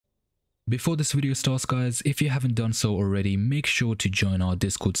Before this video starts guys, if you haven't done so already, make sure to join our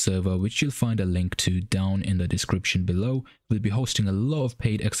Discord server, which you'll find a link to down in the description below. We'll be hosting a lot of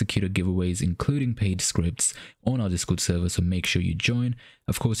paid Executor giveaways, including paid scripts on our Discord server, so make sure you join.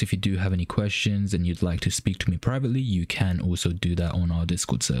 Of course, if you do have any questions and you'd like to speak to me privately, you can also do that on our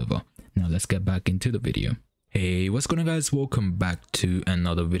Discord server. Now let's get back into the video. Hey, what's going on guys? Welcome back to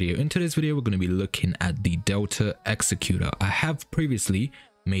another video. In today's video, we're going to be looking at the Delta Executor. I have previously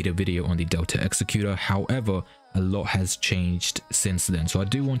made a video on the Delta Executor, however a lot has changed since then, so I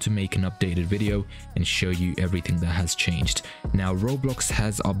do want to make an updated video and show you everything that has changed. Now Roblox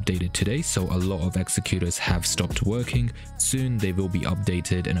has updated today, so a lot of executors have stopped working. Soon they will be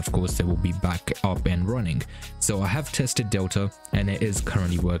updated and of course they will be back up and running. So I have tested Delta and it is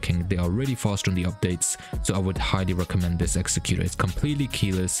currently working. They are really fast on the updates, so I would highly recommend this executor. It's completely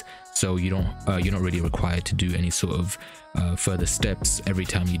keyless, so you're not really required to do any sort of further steps. Every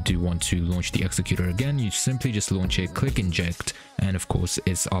time you do want to launch the executor again, you simply just launch it, click inject, and of course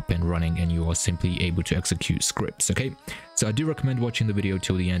it's up and running and you are simply able to execute scripts. Okay, so I do recommend watching the video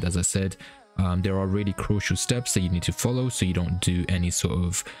till the end. As I said, there are really crucial steps that you need to follow, so you don't do any sort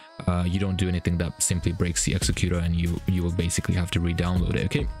of you don't do anything that simply breaks the executor and you will basically have to re-download it.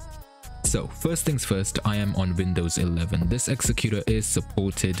 Okay, so first things first, I am on Windows 11. This executor is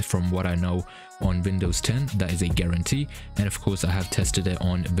supported, from what I know, on Windows 10. That is a guarantee, and of course I have tested it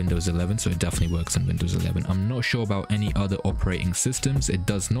on Windows 11, so it definitely works on Windows 11. I'm not sure about any other operating systems. It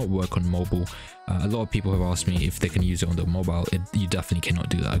does not work on mobile. A lot of people have asked me if they can use it on the mobile. You definitely cannot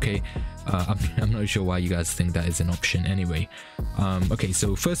do that. Okay, I'm not sure why you guys think that is an option anyway. Okay,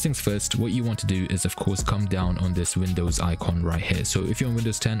 so first things first, what you want to do is of course come down on this Windows icon right here. So if you're on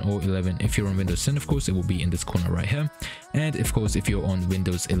Windows 10 or 11, if you're on Windows 10, of course it will be in this corner right here, and of course if you're on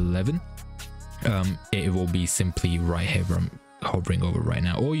Windows 11, it will be simply right here where I'm hovering over right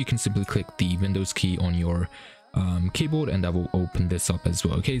now, or you can simply click the Windows key on your keyboard and that will open this up as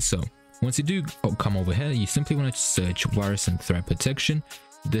well. Okay, so once you do come over here, you simply want to search virus and threat protection.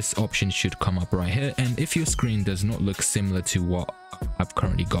 This option should come up right here, and if your screen does not look similar to what I've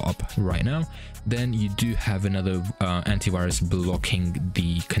currently got up right now, then you do have another antivirus blocking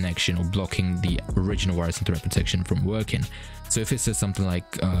the connection or blocking the original virus and threat protection from working. So if it says something like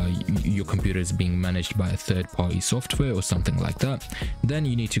your computer is being managed by a third-party software or something like that, then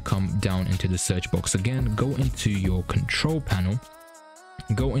you need to come down into the search box again, go into your control panel,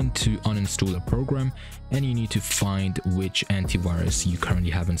 go into uninstall a program, and you need to find which antivirus you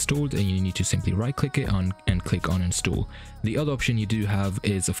currently have installed, and you need to simply right click it on and click uninstall. The other option you do have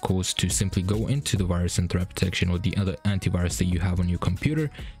is of course to simply go into the virus and threat protection or the other antivirus that you have on your computer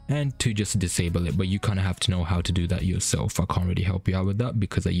and to just disable it, but you kind of have to know how to do that yourself. I can't really help you out with that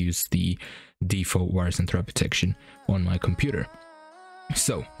because I use the default virus and threat protection on my computer.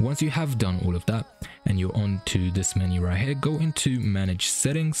 So once you have done all of that and you're on to this menu right here, go into manage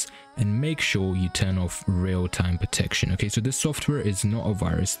settings and make sure you turn off real-time protection. Okay, so this software is not a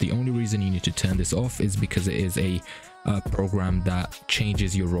virus. The only reason you need to turn this off is because it is a program that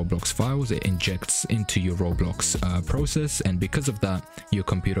changes your Roblox files. It injects into your Roblox process, and because of that your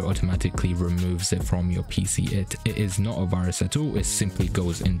computer automatically removes it from your PC. It is not a virus at all. It simply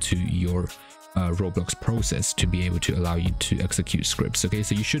goes into your Roblox process to be able to allow you to execute scripts. Okay,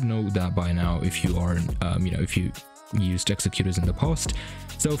 so you should know that by now if you are if you used executors in the past.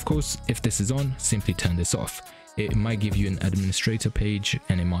 So of course if this is on, simply turn this off. It might give you an administrator page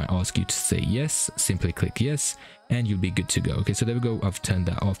and it might ask you to say yes. Simply click yes and you'll be good to go. Okay, so there we go, I've turned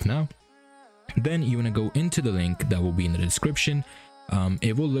that off now. Then you want to go into the link that will be in the description.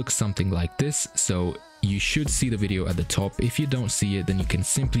 It will look something like this, so you should see the video at the top. If you don't see it, then you can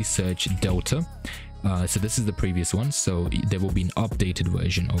simply search Delta. So this is the previous one, so there will be an updated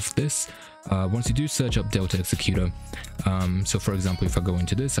version of this. Once you do search up Delta Executor, so for example if I go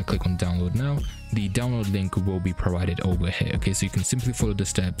into this, I click on download now, the download link will be provided over here. Okay, so you can simply follow the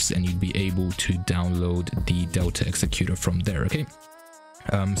steps and you'll be able to download the Delta Executor from there. Okay,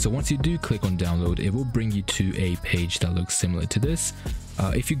 so once you do click on download, it will bring you to a page that looks similar to this.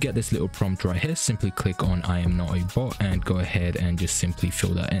 If you get this little prompt right here, simply click on I am not a bot and go ahead and just simply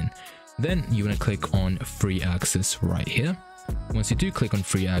fill that in. Then you want to click on free access right here. Once you do click on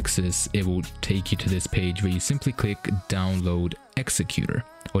free access, it will take you to this page where you simply click download Executor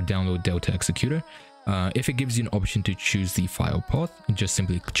or download Delta Executor. If it gives you an option to choose the file path, just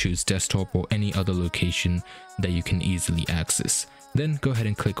simply choose desktop or any other location that you can easily access. Then go ahead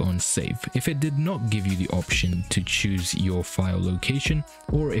and click on save. If it did not give you the option to choose your file location,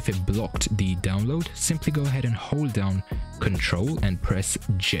 or if it blocked the download, simply go ahead and hold down Control and press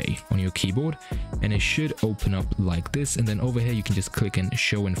J on your keyboard, and it should open up like this. And then over here you can just click in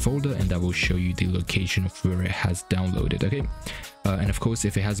show in folder, and that will show you the location of where it has downloaded. Okay, and of course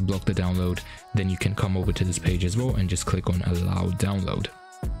if it has blocked the download, then you can come over to this page as well and just click on allow download.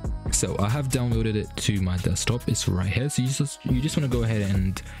 So I have downloaded it to my desktop. It's right here. So you just want to go ahead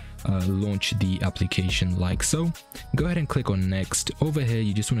and launch the application like so. Go ahead and click on next. Over here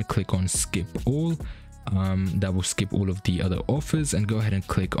you just want to click on skip all. That will skip all of the other offers, and go ahead and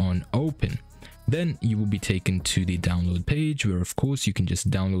click on open. Then you will be taken to the download page, where of course you can just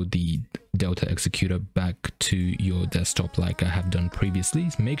download the Delta Executor back to your desktop like I have done previously.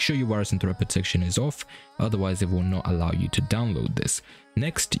 Make sure your virus and threat protection is off, otherwise it will not allow you to download this.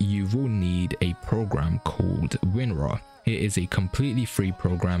 Next, you will need a program called WinRAR. It is a completely free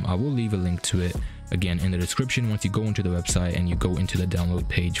program. I will leave a link to it again in the description. Once you go into the website and you go into the download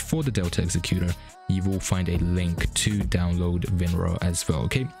page for the Delta Executor, you will find a link to download WinRAR as well.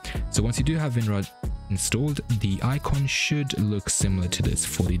 Okay, so once you do have WinRAR installed, the icon should look similar to this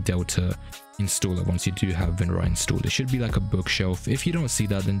for the Delta installer. Once you do have WinRAR installed, it should be like a bookshelf. If you don't see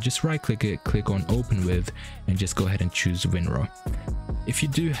that, then just right click it, click on open with, and just go ahead and choose WinRAR. If you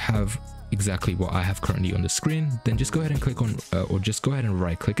do have exactly what I have currently on the screen, then just go ahead and click on or just go ahead and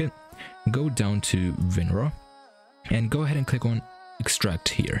right click it, go down to WinRAR, and go ahead and click on extract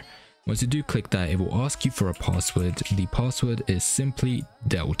here. Once you do click that, it will ask you for a password. The password is simply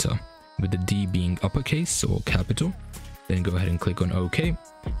Delta, with the D being uppercase or capital. Then go ahead and click on OK,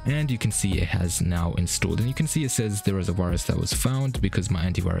 and you can see it has now installed. And you can see it says there is a virus that was found because my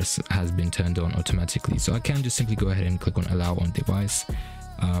antivirus has been turned on automatically. So I can just simply go ahead and click on allow on device,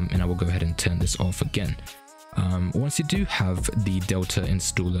 and I will go ahead and turn this off again. Once you do have the Delta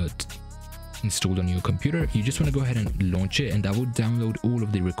installer installed on your computer, you just want to go ahead and launch it, and that will download all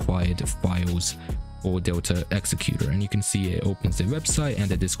of the required files for Delta Executor. And you can see it opens the website and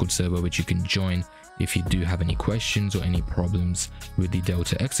the Discord server, which you can join if you do have any questions or any problems with the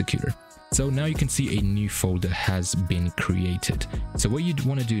Delta Executor. So now you can see a new folder has been created. So what you'd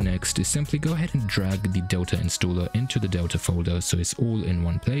want to do next is simply go ahead and drag the Delta installer into the Delta folder so it's all in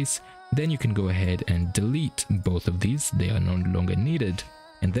one place. Then you can go ahead and delete both of these. They are no longer needed.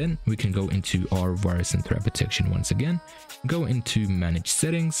 And then we can go into our virus and threat protection once again, go into manage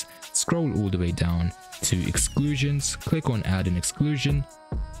settings, scroll all the way down to exclusions, click on add an exclusion,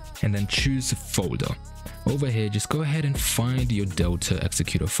 and then choose folder. Over here, just go ahead and find your Delta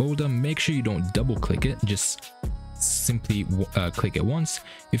Executor folder. Make sure you don't double click it, just simply click it once.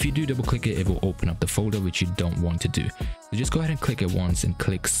 If you do double click it, it will open up the folder, which you don't want to do. So just go ahead and click it once and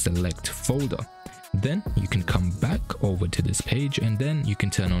click select folder. Then you can come back over to this page, and then you can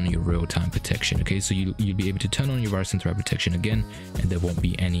turn on your real-time protection. Okay, so you'll be able to turn on your virus and threat protection again, and there won't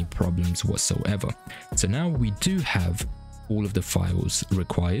be any problems whatsoever. So now we do have all of the files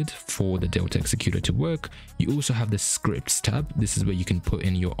required for the Delta Executor to work. You also have the scripts tab. This is where you can put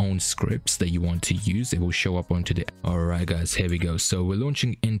in your own scripts that you want to use. It will show up onto the... Alright guys, here we go. So we're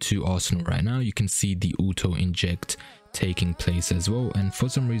launching into Arsenal right now. You can see the auto inject taking place as well, and for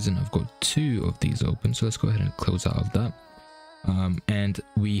some reason I've got two of these open, so let's go ahead and close out of that. And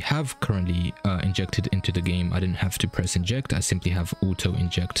we have currently injected into the game. I didn't have to press inject, I simply have auto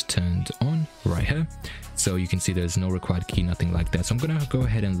inject turned on right here, so you can see there's no required key, nothing like that. So I'm gonna go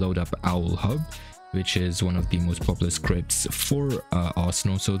ahead and load up Owl Hub, which is one of the most popular scripts for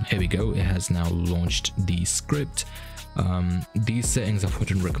Arsenal. So here we go, it has now launched the script. These settings I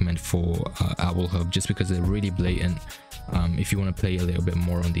wouldn't recommend for Owl Hub just because they're really blatant. If you want to play a little bit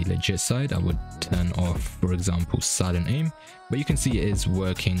more on the legit side, I would turn off, for example, silent aim, but you can see it is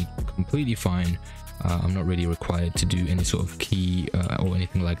working completely fine. I'm not really required to do any sort of key or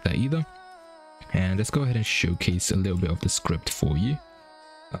anything like that either. And let's go ahead and showcase a little bit of the script for you.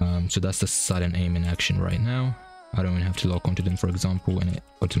 So that's the silent aim in action right now. I don't even have to lock onto them, for example, and it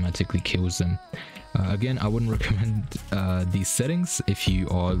automatically kills them. Again, I wouldn't recommend these settings if you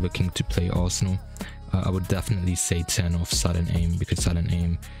are looking to play Arsenal. I would definitely say turn off silent aim, because silent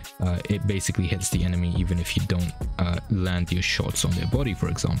aim, it basically hits the enemy even if you don't land your shots on their body, for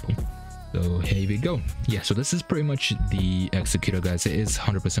example. So here we go. Yeah, so this is pretty much the executor, guys. It is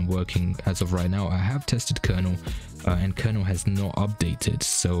 100% working as of right now. I have tested kernel and kernel has not updated,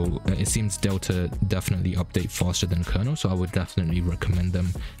 so it seems Delta definitely update faster than kernel, so I would definitely recommend them.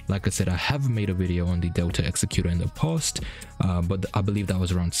 Like I said, I have made a video on the Delta executor in the past, but I believe that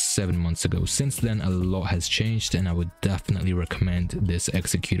was around 7 months ago. Since then, a lot has changed, and I would definitely recommend this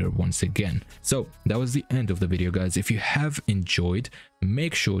executor once again. So that was the end of the video, guys. If you have enjoyed,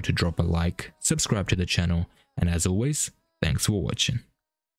 make sure to drop a like, subscribe to the channel, and as always, thanks for watching.